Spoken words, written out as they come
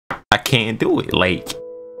I can't do it. Like,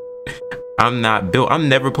 I'm not built. I'm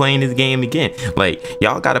never playing this game again. Like,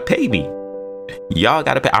 y'all gotta pay me. Y'all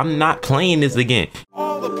gotta pay. I'm not playing this again.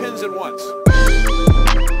 All the pins at once.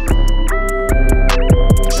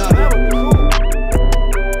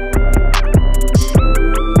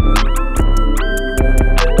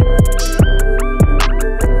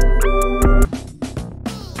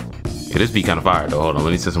 Yeah, this be kind of fire though. Hold on,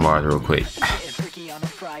 let me set some bars real quick.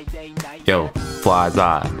 Yo,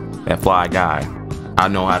 FLYZY, that fly guy. I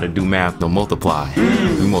know how to do math, no multiply.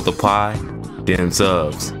 We multiply them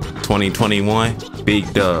subs. 2021,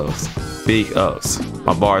 big doves, big ups.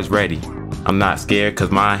 My bar's ready. I'm not scared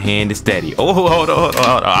cause my hand is steady. Oh, hold on.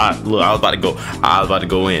 Look, I was about to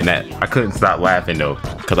go in. That I couldn't stop laughing though,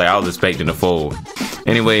 cause like I was expecting to fold.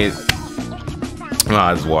 Anyways,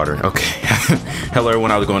 it's water. Okay. Hello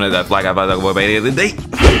everyone, I was going to that flag. I about to go by the other day.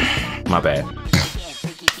 My bad.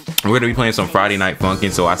 We're gonna be playing some Friday Night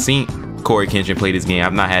Funkin'. So I seen Corey Kenshin play this game.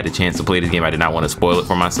 I've not had the chance to play this game. I did not want to spoil it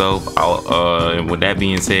for myself. With that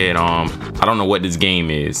being said, I don't know what this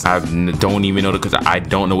game is. I don't even know because I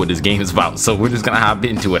don't know what this game is about. So we're just gonna hop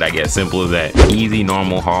into it, I guess. Simple as that. Easy,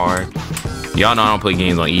 normal, hard. Y'all know I don't play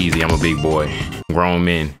games on easy. I'm a big boy. Grown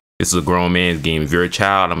men. This is a grown man's game. If you're a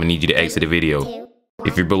child, I'm gonna need you to exit the video.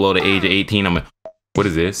 If you're below the age of 18, I'm gonna... What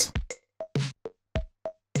is this?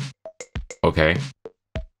 Okay.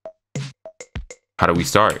 How do we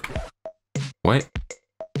start? What?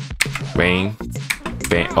 Bang.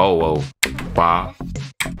 Bang. Oh, whoa. Wow.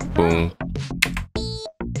 Boom.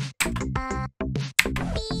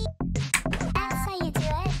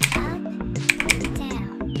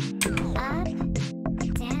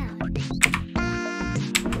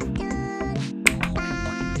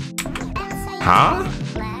 Huh?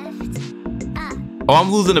 Oh,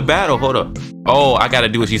 I'm losing the battle. Hold up. Oh, I gotta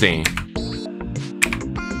do what she's saying.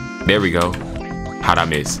 There we go. How'd I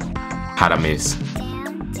miss? How'd I miss?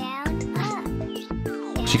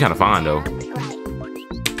 She kind of fine though.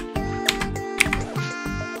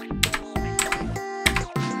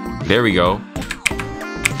 There we go.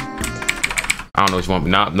 I don't know which one, but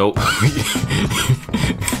not. Nope.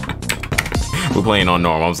 We're playing on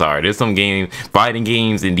normal. I'm sorry. There's some games, fighting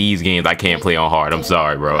games, in these games I can't play on hard. I'm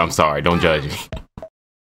sorry, bro. I'm sorry. Don't judge me.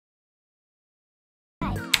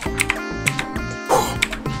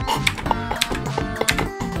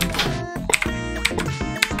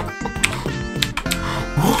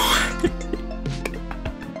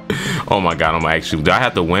 Oh my god, I'm actually... Do I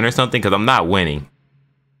have to win or something? Because I'm not winning.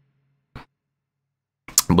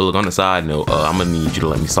 But look, on the side note, I'm gonna need you to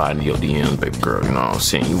let me slide into your DMs, baby girl. You know what I'm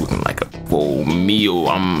saying? You looking like a full meal. You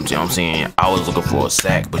know what I'm saying? I was looking for a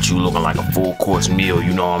sack, but you looking like a full course meal.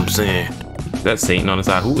 You know what I'm saying? Is that Satan on the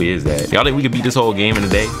side? Who is that? Y'all think we could beat this whole game in a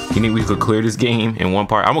day? You think we could clear this game in one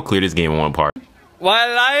part? I'm gonna clear this game in one part. What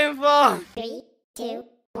life? 3, 2,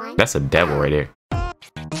 1. That's a devil right there.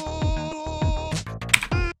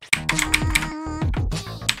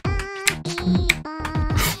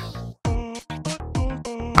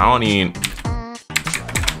 I don't even...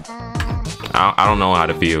 I don't know how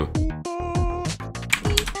to feel.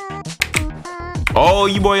 Oh,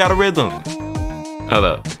 you boy got a rhythm. Hold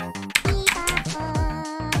up.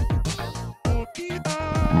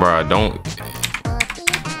 Bruh, don't...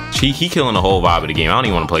 He killing the whole vibe of the game. I don't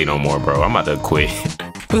even want to play no more, bro. I'm about to quit.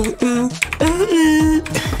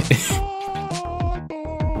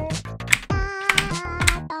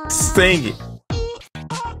 Sing it.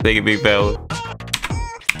 Sing it, big fella.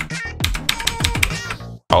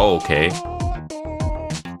 Oh, okay.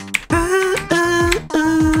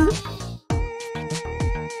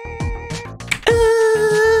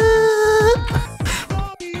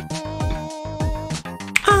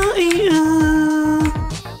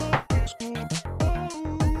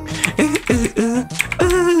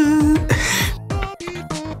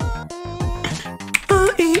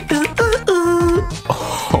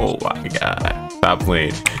 Oh my god. Stop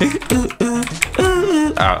playing.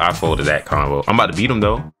 I folded that combo. I'm about to beat him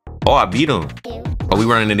though. Oh, I beat him. Are we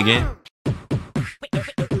running it again?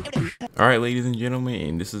 All right, ladies and gentlemen,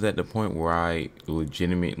 and this is at the point where I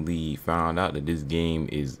legitimately found out that this game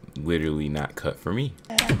is literally not cut for me.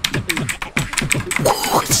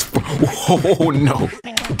 Oh no.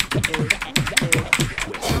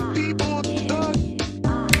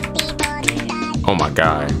 Oh my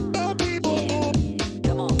god.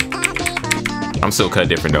 I'm still cut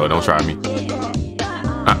different though, don't try me.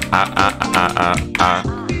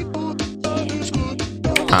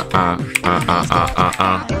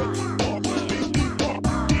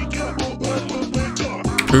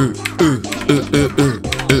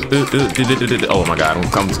 Oh my god,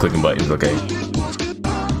 I'm just clicking buttons, okay.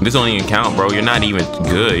 This don't even count, bro. You're not even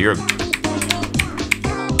good. You're...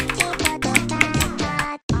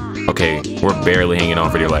 Okay, we're barely hanging on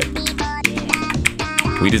for dear life.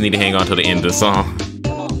 We just need to hang on till the end of the song.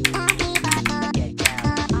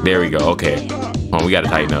 There we go. Okay. Oh, we gotta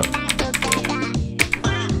tighten up.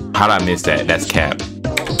 How'd I miss that? That's cap.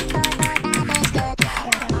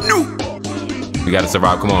 No! We gotta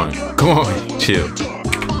survive. Come on. Come on. Chill.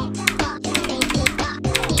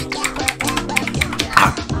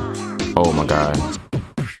 Ah. Oh my god.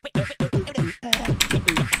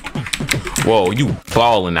 Whoa, you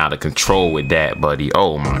falling out of control with that, buddy.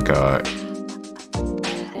 Oh my god.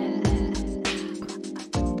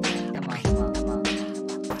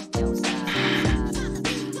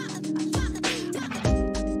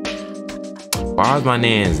 Why is my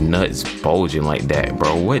man's nuts bulging like that,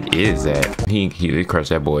 bro? What is that? He crushed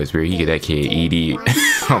that boy's spirit. He get that kid ED.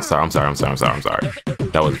 I'm sorry.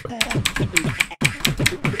 That was...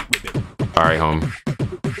 Alright, homie.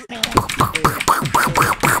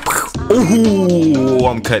 Ooh,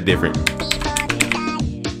 I'm cut different.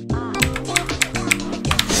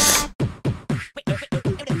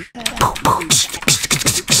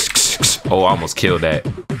 Oh, I almost killed that.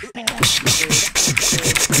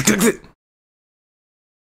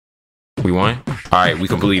 We won? Alright, we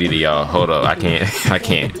completed it, y'all. Hold up, I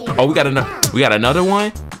can't. Oh, we got another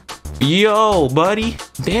one? Yo, buddy.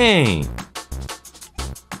 Dang.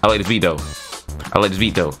 I like this beat though.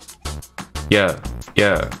 Yeah.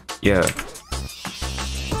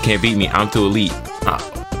 Can't beat me. I'm too elite.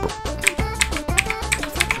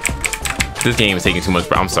 This game is taking too much.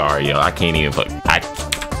 I'm sorry, yo. I can't even play.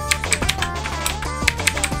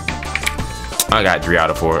 I got 3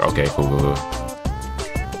 out of 4. Okay, cool.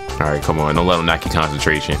 All right, come on. Don't let them knock your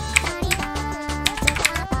concentration.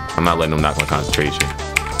 I'm not letting them knock my concentration.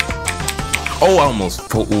 Oh, I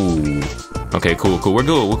almost. Ooh. Okay, cool. We're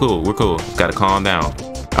cool. Gotta calm down.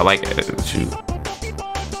 I like it. Shoot.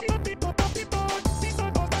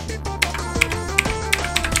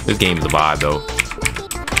 This game is a vibe, though.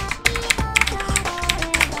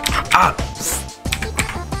 Ah!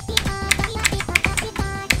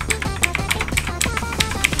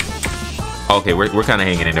 Okay, we're kind of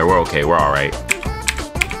hanging in there. We're okay. We're all right.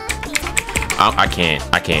 I can't.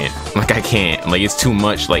 Like, I can't. Like, it's too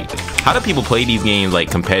much. Like, how do people play these games,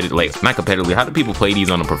 like, competitive? Like, not competitively. How do people play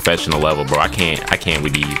these on a professional level, bro? I can't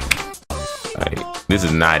with these. Like, this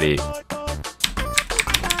is not it.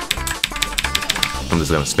 I'm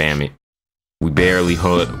just gonna spam it. We barely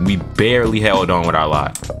held on with our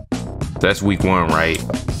lot. That's week 1, right?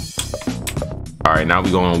 All right, now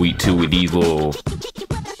we go on week 2 with these little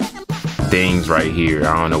things right here.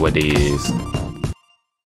 I don't know what they is.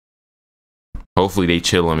 Hopefully they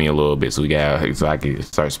chill on me a little bit so I can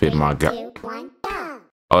start spitting my gut.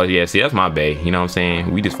 Oh yeah, see, that's my bae. You know what I'm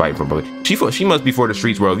saying? We just fight for both. She must be for the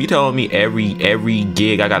streets, bro. If you telling me every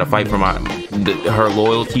gig I gotta fight for her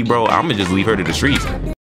loyalty, bro, I'ma just leave her to the streets.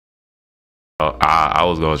 I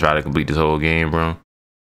was gonna try to complete this whole game, bro.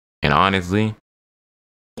 And honestly,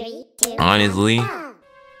 I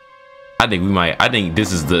think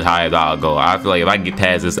this is the highest I'll go. I feel like if I can get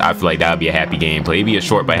past this, I feel like that would be a happy gameplay. It'd be a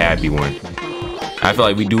short but happy one. I feel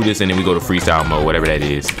like we do this and then we go to freestyle mode, whatever that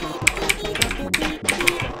is.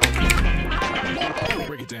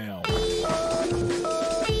 Break it down.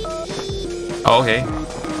 Oh, okay.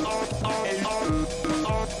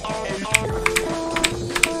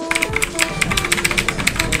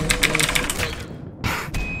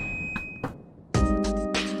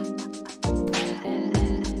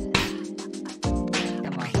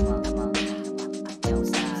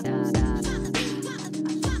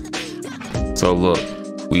 So look,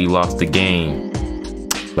 we lost the game,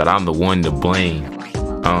 but I'm the one to blame.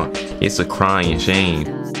 It's a crying shame.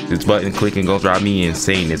 This button clicking gonna drive me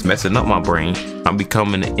insane. It's messing up my brain. I'm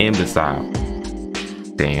becoming an imbecile.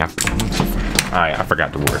 Dang, alright, I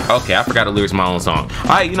forgot the word. Okay, I forgot the lyrics to my own song.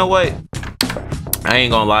 Alright, you know what? I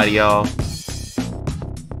ain't gonna lie to y'all.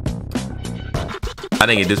 I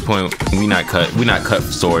think at this point we not cut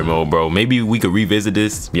for story mode, bro. Maybe we could revisit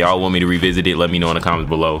this. Y'all want me to revisit it? Let me know in the comments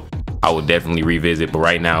below. I will definitely revisit, but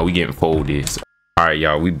right now we getting folded. All right,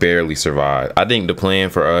 y'all, we barely survived. I think the plan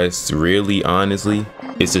for us, really, honestly,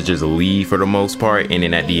 is to just leave for the most part, and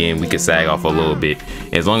then at the end we could sag off a little bit.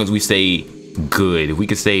 As long as we stay good, if we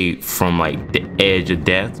could stay from like the edge of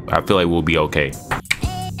death, I feel like we'll be okay.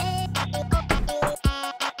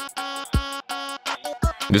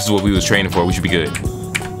 This is what we was training for. We should be good.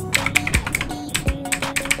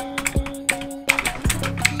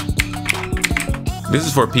 This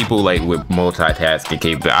is for people like with multitasking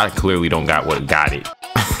capability. I clearly don't got it.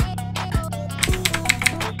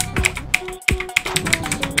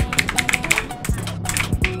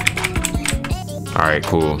 All right,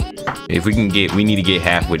 cool. If we can get, we need to get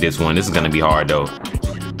half with this one. This is gonna be hard though.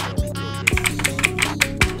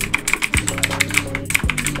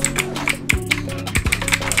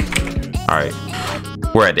 All right,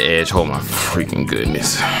 we're at the edge. Oh my freaking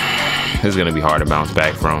goodness. This is gonna be hard to bounce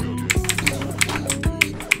back from.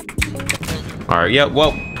 All right, yep,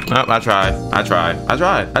 well, I tried.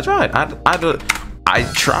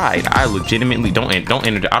 I legitimately don't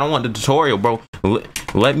enter. I don't want the tutorial, bro.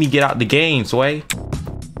 Let me get out the game, Sway.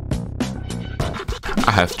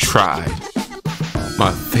 I have tried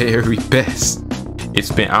my very best.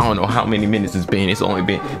 It's been, I don't know how many minutes it's been. It's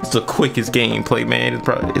the quickest gameplay, man.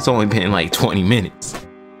 It's only been like 20 minutes.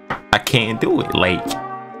 I can't do it. Like,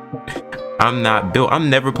 I'm not built. I'm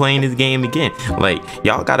never playing this game again. Like,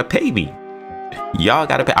 y'all gotta pay me. Y'all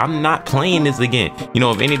gotta pay. I'm not playing this again. You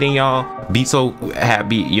know, if anything, y'all be so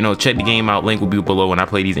happy, you know, check the game out. Link will be below. When I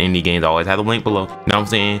play these indie games, I always have the link below. You know what I'm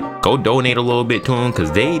saying? Go donate a little bit to them,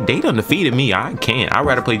 because they done defeated me. I can't. I'd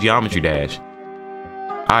rather play Geometry Dash.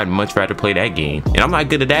 I'd much rather play that game. And I'm not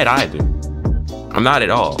good at that either. I'm not at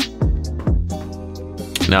all.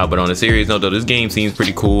 No, but on a serious note though, this game seems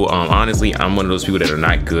pretty cool. Honestly, I'm one of those people that are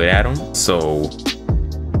not good at them. So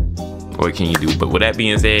what can you do? But with that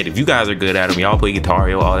being said, if you guys are good at them, y'all play guitar,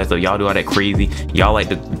 all that stuff, y'all do all that crazy, y'all like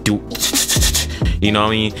to do, you know what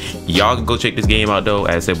I mean? Y'all can go check this game out though.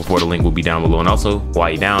 As I said before, the link will be down below. And also,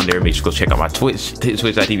 while you're down there, make sure to go check out my Twitch,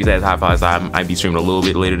 twitch.tv/FLYZY. I might be streaming a little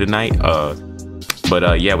bit later tonight.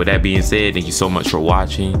 But yeah, with that being said, thank you so much for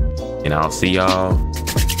watching, and I'll see y'all.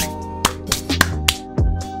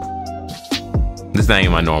 This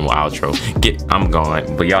ain't my normal outro. I'm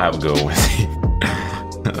gone, but y'all have a good one.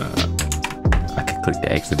 I can click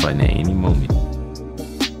the exit button at any moment.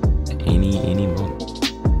 Any moment.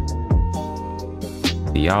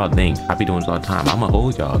 Y'all think I be doing this all the time. I'ma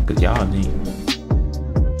hold y'all, cause y'all think